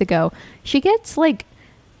 2 days ago. She gets like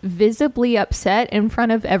visibly upset in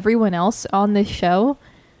front of everyone else on this show.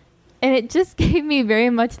 And it just gave me very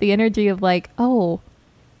much the energy of like, oh,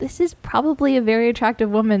 this is probably a very attractive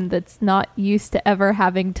woman that's not used to ever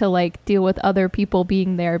having to like deal with other people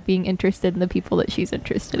being there, being interested in the people that she's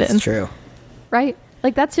interested in. It's true. Right?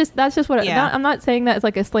 Like that's just what Yeah. I'm not saying that as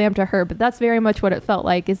like a slam to her, but that's very much what it felt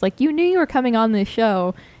like. Is like you knew you were coming on this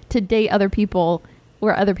show to date other people,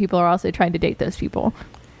 where other people are also trying to date those people.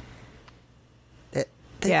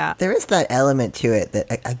 Yeah. There is that element to it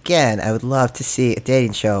that, again, I would love to see a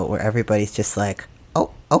dating show where everybody's just like,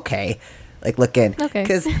 oh, okay. Like, looking. Okay.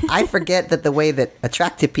 Because I forget that the way that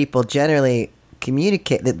attractive people generally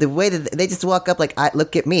communicate, the way that they just walk up like, I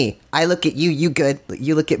look at me. I look at you. You good.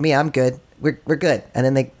 You look at me. I'm good. We're good.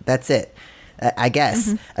 And then that's it. I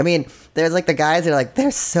guess. I mean, there's like the guys that are like,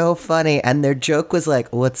 they're so funny. And their joke was like,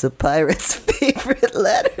 what's a pirate's favorite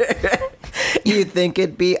letter? You think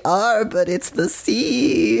it'd be R, but it's the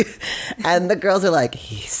C. And the girls are like,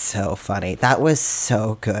 he's so funny. That was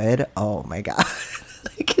so good. Oh my God.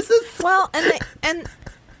 Like, is this Well, and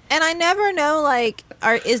I never know, like,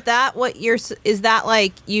 is that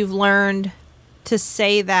like you've learned to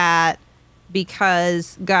say that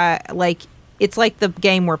because like it's like the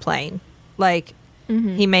game we're playing, like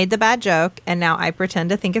he made the bad joke and now I pretend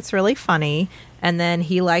to think it's really funny, and then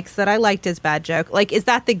he likes that I liked his bad joke. Like, is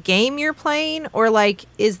that the game you're playing, or like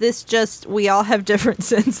is this just we all have different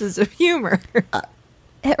senses of humor?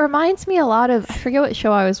 It reminds me a lot of, I forget what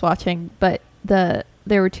show I was watching, but there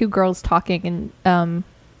were two girls talking, and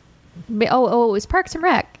it was Parks and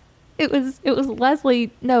Rec. It was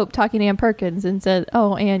Leslie Knope talking to Ann Perkins and said,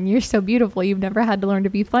 "Oh, Ann, you're so beautiful. You've never had to learn to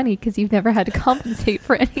be funny because you've never had to compensate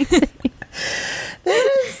for anything."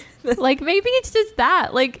 Like, maybe it's just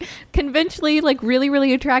that, like, conventionally, like, really,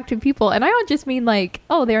 really attractive people. And I don't just mean, like,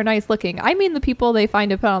 oh, they're nice looking. I mean the people they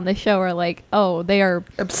find to put on the show are like, oh, they are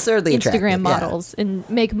absurdly Instagram models and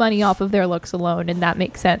make money off of their looks alone, and that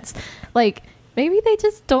makes sense. Like, maybe they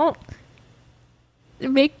just don't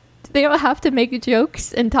have to make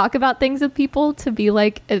jokes and talk about things with people to be,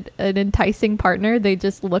 like, an enticing partner. They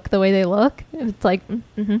just look the way they look. And it's like,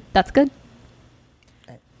 that's good.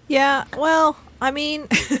 Yeah, well, I mean,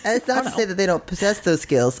 it's not to say that they don't possess those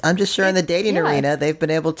skills. I'm just sure in the dating arena, they've been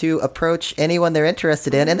able to approach anyone they're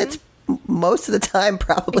interested in, and it's most of the time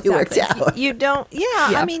probably worked out. You don't,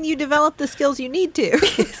 I mean, you develop the skills you need to.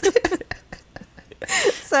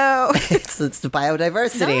 So it's the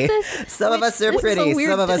biodiversity. Some of us are pretty,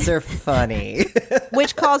 some of us are funny.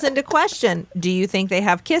 Which calls into question, do you think they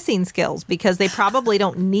have kissing skills? Because they probably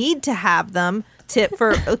don't need to have them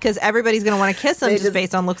because everybody's going to want to kiss them just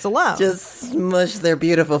based on looks alone. Just smush their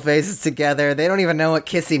beautiful faces together. They don't even know what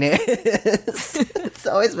kissing is. It's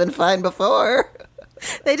always been fine before.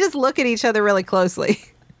 They just look at each other really closely.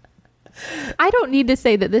 I don't need to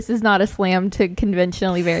say that this is not a slam to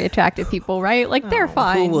conventionally very attractive people, right? Like, they're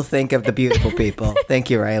fine. Who will think of the beautiful people?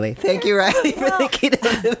 Thank you, Riley. Thank you, Riley, for thinking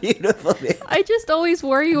of the beautiful people. I just always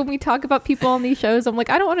worry when we talk about people on these shows. I'm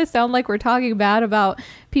like, I don't want to sound like we're talking bad about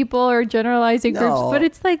people or generalizing groups, but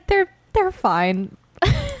it's like they're fine.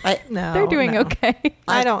 They're doing okay.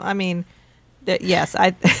 Yes,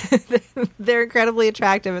 they're incredibly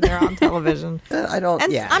attractive and they're on television. I don't.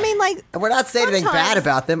 And I mean, like, we're not saying anything bad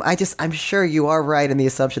about them. I'm sure you are right in the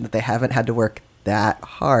assumption that they haven't had to work that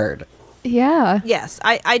hard. Yeah. Yes,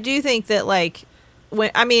 I do think that, like,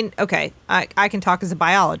 I can talk as a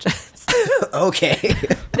biologist. Okay.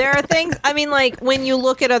 There are things. I mean, like, when you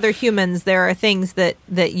look at other humans, there are things that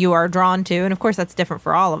you are drawn to, and of course, that's different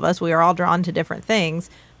for all of us. We are all drawn to different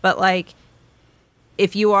things, but, like,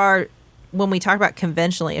 if you are. When we talk about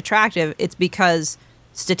conventionally attractive, it's because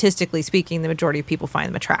statistically speaking, the majority of people find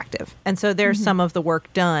them attractive. And so there's some of the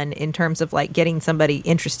work done in terms of, like, getting somebody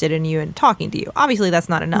interested in you and talking to you. Obviously, that's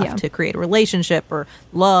not enough to create a relationship or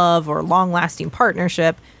love or long-lasting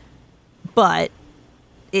partnership. But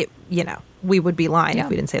we would be lying if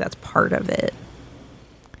we didn't say that's part of it.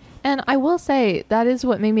 And I will say that is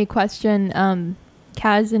what made me question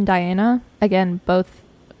Kaz and Diana. Again, both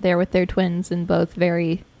there with their twins and both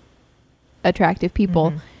very attractive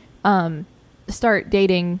people start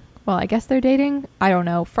dating. Well, I guess they're dating, I don't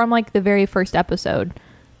know, from, like, the very first episode.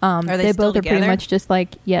 Are they both together? Are pretty much just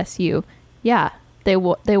like, yes, you. Yeah, they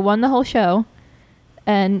won the whole show,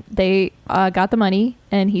 and they got the money,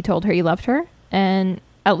 and he told her he loved her, and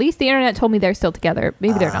at least the internet told me they're still together.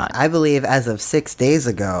 Maybe they're not. I believe as of 6 days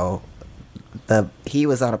ago, he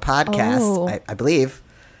was on a podcast, I believe,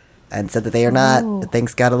 and said that they are not. That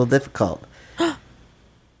things got a little difficult.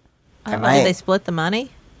 Did they split the money?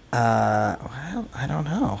 Well, I don't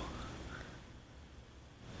know.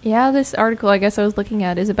 Yeah, this article I guess I was looking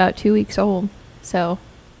at is about 2 weeks old. So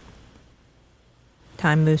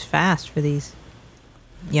time moves fast for these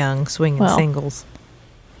young swinging singles.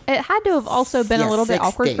 It had to have also been a little bit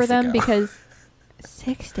awkward for them ago. because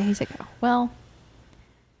 6 days ago. Well,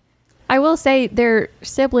 I will say their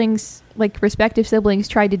siblings, like respective siblings,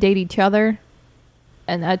 tried to date each other,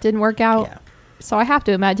 and that didn't work out. Yeah. So I have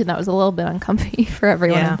to imagine that was a little bit uncomfy for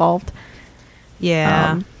everyone involved.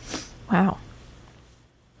 Yeah. Wow.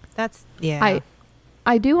 That's, yeah.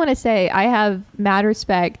 I do want to say I have mad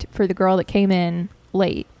respect for the girl that came in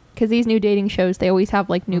late. Because these new dating shows, they always have,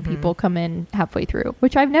 like, new people come in halfway through.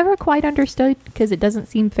 Which I've never quite understood because it doesn't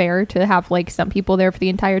seem fair to have, like, some people there for the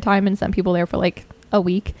entire time and some people there for, like, a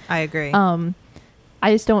week. I agree. I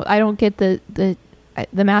don't get the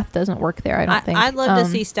math doesn't work there, I don't think. I'd love to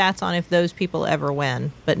see stats on if those people ever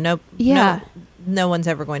win. But no one's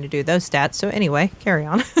ever going to do those stats. So anyway, carry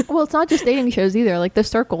on. Well, it's not just dating shows either. Like, The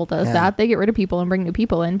Circle does that. They get rid of people and bring new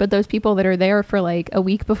people in. But those people that are there for, like, a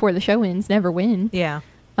week before the show ends never win. Yeah.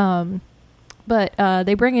 But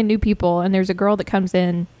they bring in new people, and there's a girl that comes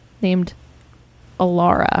in named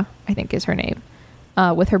Alara, I think is her name,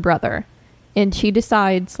 with her brother. And she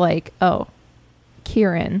decides, like, oh,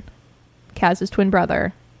 Kieran, Kaz's twin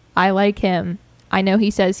brother, I like him. I know he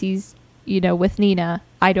says he's, with Nina.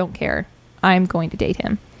 I don't care. I'm going to date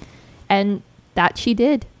him. And that she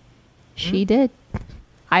did. She did.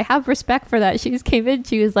 I have respect for that. She just came in.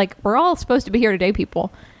 She was like, we're all supposed to be here to date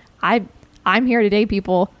people. I'm here to date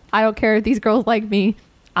people. I don't care if these girls like me.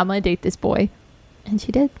 I'm gonna date this boy, and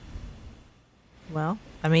she did. Well,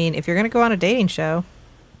 I mean, if you're going to go on a dating show,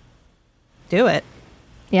 do it.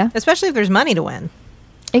 Yeah, Especially if there's money to win.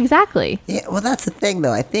 exactly. Yeah, well, that's the thing,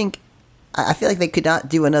 though. I feel like they could not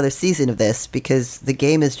do another season of this because the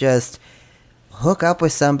game is just hook up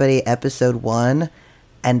with somebody episode 1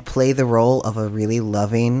 and play the role of a really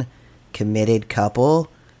loving, committed couple,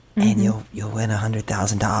 and you'll win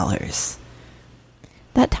 $100,000.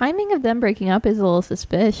 That timing of them breaking up is a little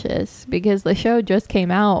suspicious because the show just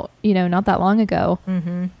came out, not that long ago.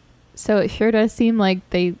 Mm-hmm. So it sure does seem like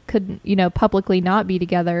they couldn't, publicly not be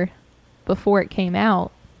together before it came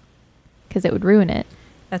out because it would ruin it.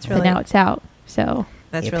 That's But really now it's out. So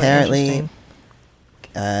that's really Apparently,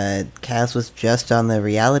 interesting. Kaz was just on the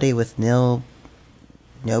Reality with Neil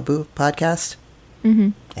Nobu podcast,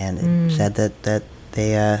 and it said that they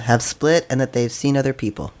have split and that they've seen other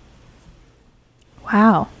people.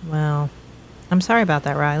 wow. Well, I'm sorry about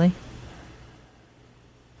that, Riley.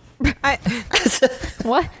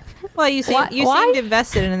 What? Well, you Why- seemed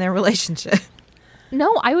invested in their relationship.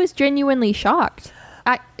 No, I was genuinely shocked.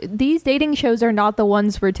 These dating shows are not the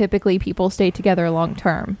ones where typically people stay together long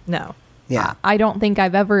term. No. Yeah. I don't think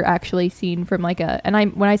I've ever actually seen from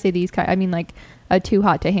when I say these kind, I mean like a Too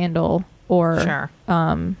Hot to Handle or Sure.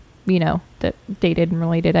 that dated and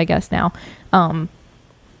related, I guess now.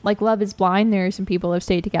 Like Love is Blind, there are some people that have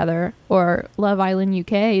stayed together, or Love Island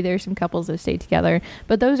UK, there's some couples that have stayed together,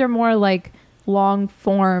 but those are more like long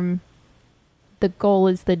form. The goal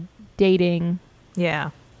is the dating Yeah.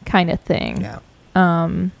 kind of thing. Yeah.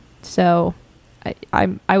 So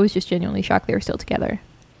I was just genuinely shocked they were still together.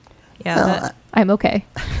 Yeah. Well, that- I'm okay.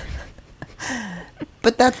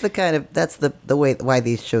 But that's the way why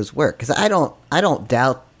these shows work, because I don't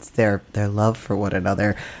doubt their love for one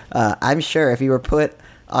another. I'm sure if you were put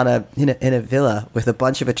on in a villa with a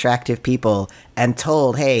bunch of attractive people and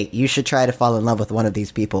told, hey, you should try to fall in love with one of these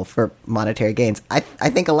people for monetary gains, I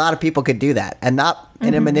think a lot of people could do that, and not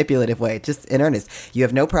in a manipulative way, just in earnest. You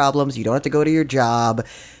have no problems. You don't have to go to your job.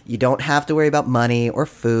 You don't have to worry about money or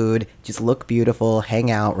food. Just look beautiful, hang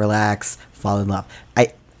out, relax, fall in love.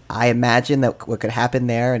 I imagine that what could happen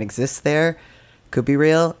there and exist there could be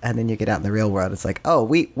real, and then you get out in the real world, it's like, oh,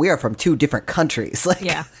 we are from 2 different countries. Like,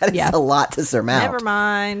 Yeah. that's Yeah. a lot to surmount. Never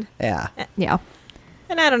mind. Yeah. Yeah.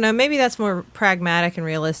 And I don't know, maybe that's more pragmatic and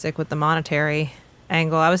realistic with the monetary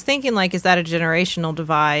angle. I was thinking, like, is that a generational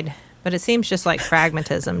divide? But it seems just like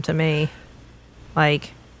pragmatism to me.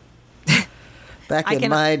 Like, Back I in can-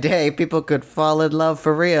 my day, people could fall in love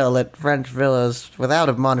for real at French villas without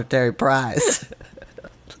a monetary prize.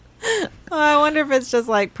 well, I wonder if it's just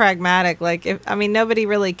like pragmatic. Like, nobody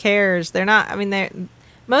really cares. They're not,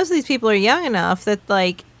 most of these people are young enough that,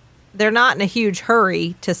 like, they're not in a huge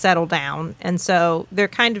hurry to settle down. And so they're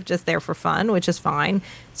kind of just there for fun, which is fine.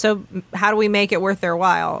 So how do we make it worth their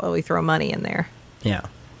while? Oh, we throw money in there. Yeah.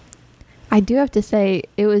 I do have to say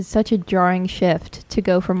it was such a jarring shift to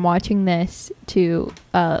go from watching this to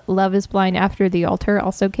Love is Blind After the Altar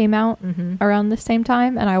also came out around the same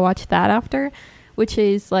time, and I watched that after, which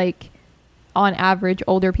is like on average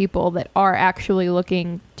older people that are actually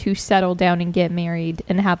looking to settle down and get married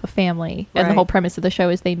and have a family. And the Right. whole premise of the show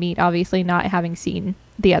is they meet, obviously not having seen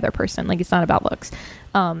the other person. Like, it's not about looks.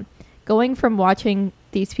 Going from watching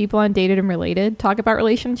these people on Dated and Related talk about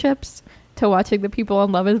relationships to watching the people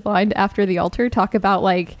on Love is Blind After the Altar talk about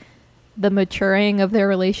like the maturing of their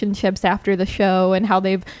relationships after the show and how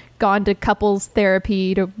they've gone to couples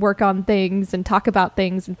therapy to work on things and talk about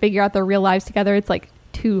things and figure out their real lives together. It's like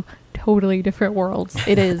 2 totally different worlds.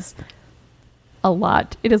 It is a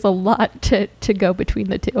lot. It is a lot to go between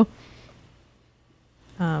the 2.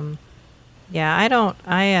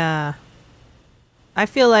 Yeah, I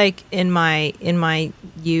feel like in my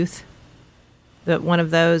youth that one of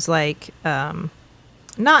those, like,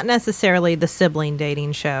 not necessarily the sibling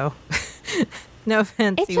dating show. No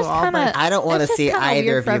offense, It's you just all, kinda- but I don't want to It's just see kinda either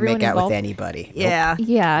weird of for you everyone make out involved. with anybody. Nope. yeah,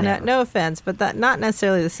 Yeah. no offense, but that not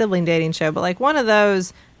necessarily the sibling dating show, but like one of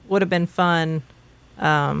those would have been fun.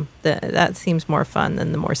 That seems more fun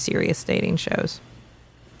than the more serious dating shows.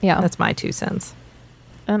 Yeah. That's my 2 cents.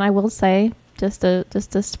 And I will say, just a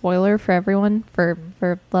spoiler for everyone for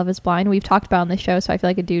Love is Blind. We've talked about on the show, so I feel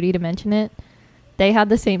like a duty to mention it. They had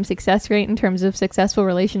the same success rate in terms of successful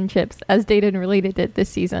relationships as Dated and Related did this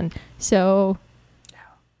season. So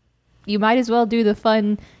you might as well do the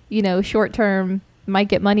fun, short term, might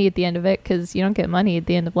get money at the end of it, because you don't get money at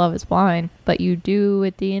the end of Love is Blind, but you do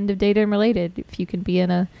at the end of Dated and Related if you can be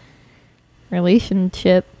in a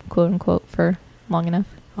relationship, quote unquote, for long enough.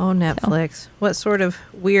 Oh, Netflix. What sort of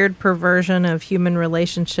weird perversion of human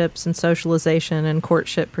relationships and socialization and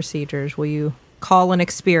courtship procedures will you call an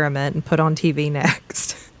experiment and put on TV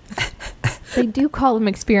next. They do call them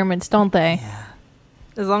experiments, don't they? Yeah.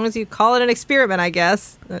 As long as you call it an experiment, I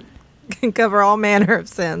guess. That can cover all manner of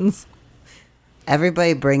sins.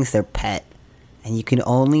 Everybody brings their pet, and you can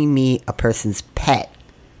only meet a person's pet,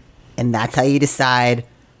 and that's how you decide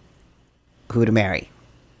who to marry.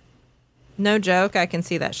 No joke, I can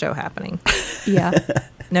see that show happening. Yeah.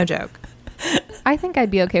 No joke. I think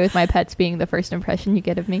I'd be okay with my pets being the first impression you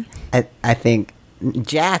get of me. I think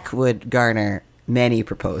Jack would garner many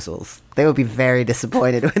proposals. They would be very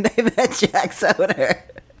disappointed when they met Jack's owner.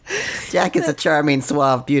 Jack is a charming,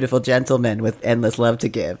 suave, beautiful gentleman with endless love to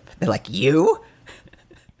give. They're like, you?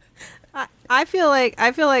 I feel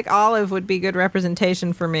like Olive would be good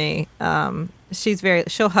representation for me.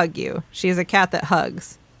 She'll hug you. She's a cat that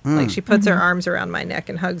hugs. Like she puts her arms around my neck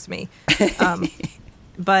and hugs me.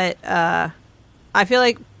 But I feel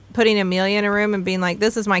like putting Amelia in a room and being like,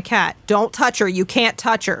 this is my cat. Don't touch her. You can't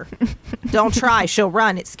touch her. Don't try. She'll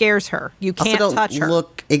run. It scares her. You can't touch her.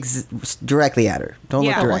 Look directly at her. Don't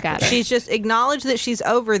look directly at her. She's just acknowledge that she's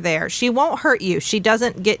over there. She won't hurt you. She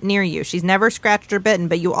doesn't get near you. She's never scratched or bitten,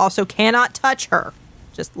 but you also cannot touch her.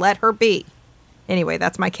 Just let her be. Anyway,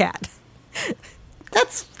 that's my cat.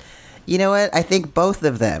 That's, you know what? I think both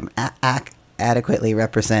of them adequately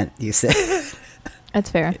represent you said. That's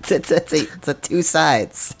fair. It's a two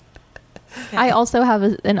sides. I also have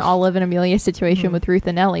an Olive and Amelia situation with Ruth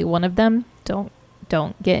and Ellie. One of them, don't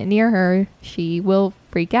get near her. She will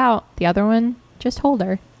freak out. The other one, just hold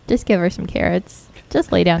her. Just give her some carrots.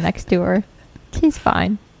 Just lay down next to her. She's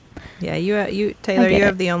fine. Yeah, you Taylor, you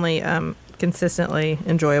have the only consistently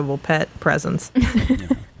enjoyable pet presence.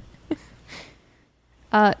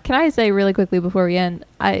 Can I say really quickly before we end,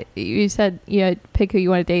 you said pick who you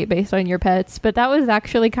want to date based on your pets, but that was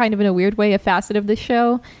actually kind of in a weird way a facet of the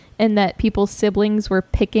show, in that people's siblings were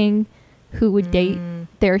picking who would date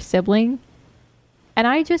their sibling, and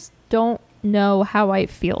I just don't know how I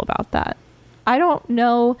feel about that. I don't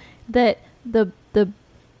know that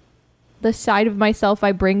the side of myself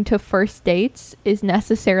I bring to first dates is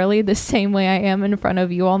necessarily the same way I am in front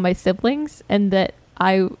of you all, my siblings, and that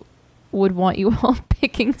I would want you all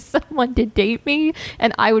picking someone to date me,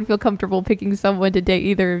 and I would feel comfortable picking someone to date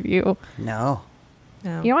either of you. No. You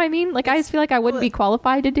know what I mean? Like, I just feel like I wouldn't be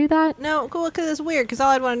qualified to do that. No, cool, because it's weird. Because all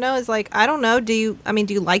I'd want to know is, like, I don't know. Do you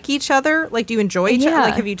like each other? Like, do you enjoy each other?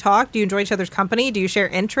 Like, have you talked? Do you enjoy each other's company? Do you share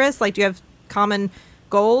interests? Like, do you have common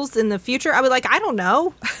goals in the future? I would I don't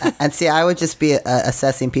know. And see, I would just be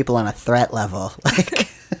assessing people on a threat level. Like,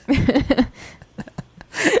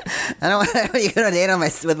 I don't want you go on a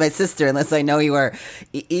date with my sister unless I know you are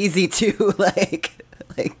easy to like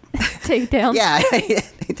take down. Yeah, I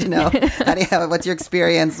need to know. What's your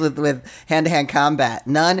experience with hand-to-hand combat?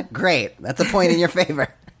 None? Great. That's a point in your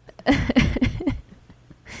favor.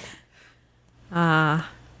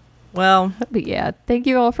 Well, but yeah, thank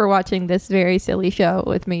you all for watching this very silly show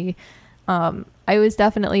with me. I was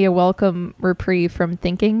definitely a welcome reprieve from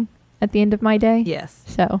thinking at the end of my day. Yes.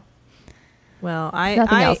 So, well,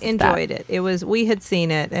 I enjoyed it. We had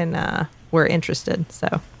seen it and we're interested.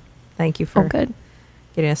 So, thank you for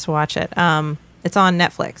getting us to watch it. It's on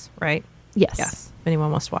Netflix, right? Yes. Yes. If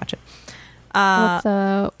anyone wants to watch it.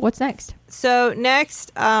 What's next? So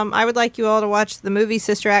next, I would like you all to watch the movie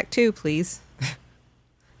Sister Act 2, please.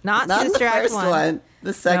 Not Sister the Act first 1.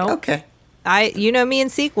 The second. Nope. Okay. You know me in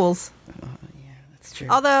sequels. Yeah, that's true.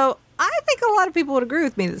 Although I think a lot of people would agree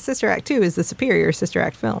with me that Sister Act 2 is the superior Sister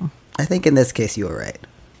Act film. I think in this case you were right.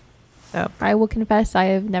 So I will confess I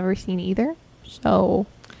have never seen either. So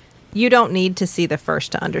you don't need to see the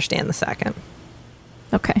first to understand the second.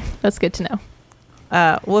 Okay, that's good to know.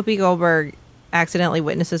 Whoopi Goldberg accidentally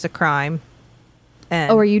witnesses a crime.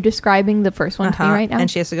 And, are you describing the first one to me right now? And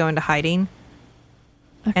she has to go into hiding.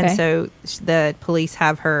 Okay. And so the police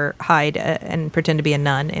have her hide and pretend to be a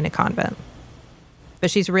nun in a convent.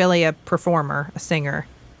 But she's really a performer, a singer.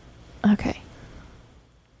 Okay.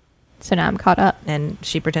 So now I'm caught up. And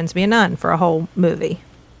she pretends to be a nun for a whole movie.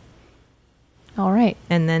 All right.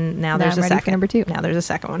 And then now there's a second. For number 2. Now there's a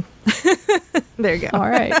second one. There you go. All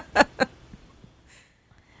right.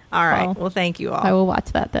 All right. Well, thank you all. I will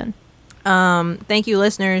watch that then. Thank you,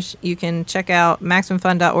 listeners. You can check out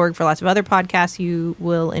MaximumFun.org for lots of other podcasts you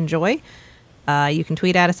will enjoy. You can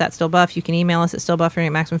tweet at us at StillBuff. You can email us at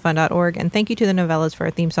stillbuffering@MaximumFun.org. And thank you to the Novellas for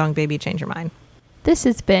our theme song, Baby Change Your Mind. This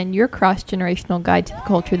has been your cross-generational guide to the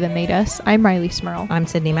culture that made us. I'm Riley Smurl. I'm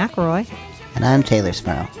Sydney McElroy. And I'm Taylor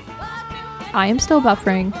Smurl. I am still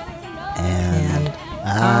buffering. And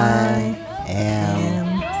I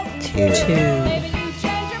am too.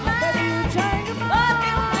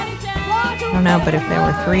 I don't know, but if there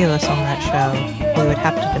were 3 of us on that show, we would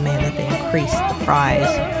have to demand that they increase the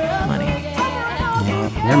prize money.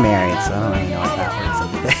 Well, you're married, so I don't really know what that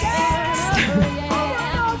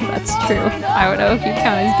works. That's true. I don't know if you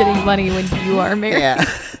count as getting money when you are married. Yeah.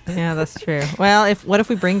 Yeah, that's true. Well, what if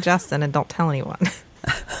we bring Justin and don't tell anyone?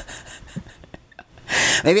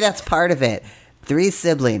 Maybe that's part of it. 3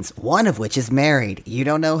 siblings, one of which is married. You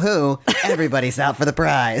don't know who. Everybody's out for the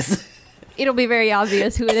prize. It'll be very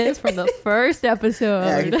obvious who it is from the first episode.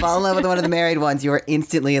 Yeah, if you fall in love with one of the married ones, you are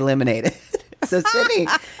instantly eliminated. So, Sydney,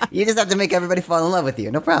 you just have to make everybody fall in love with you.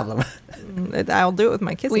 No problem. I'll do it with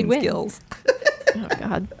my kissing We'd win. skills. Oh,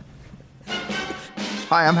 God.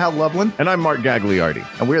 Hi, I'm Hal Loveland, And I'm Mark Gagliardi.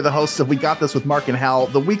 and we're the hosts of We Got This with Mark and Hal,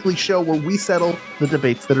 the weekly show where we settle the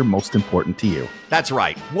debates that are most important to you. That's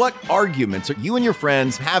right. What arguments are you and your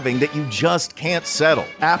friends having that you just can't settle?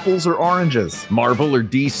 Apples or oranges? Marvel or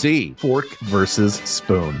DC? Fork versus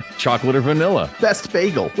spoon. Chocolate or vanilla? Best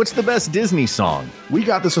bagel. What's the best Disney song? We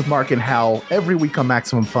Got This with Mark and Hal. Every week on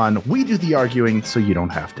Maximum Fun, we do the arguing so you don't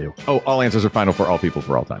have to. Oh, all answers are final for all people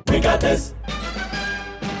for all time.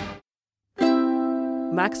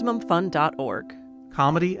 MaximumFun.org.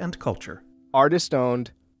 Comedy and culture. Artist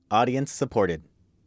owned, audience supported.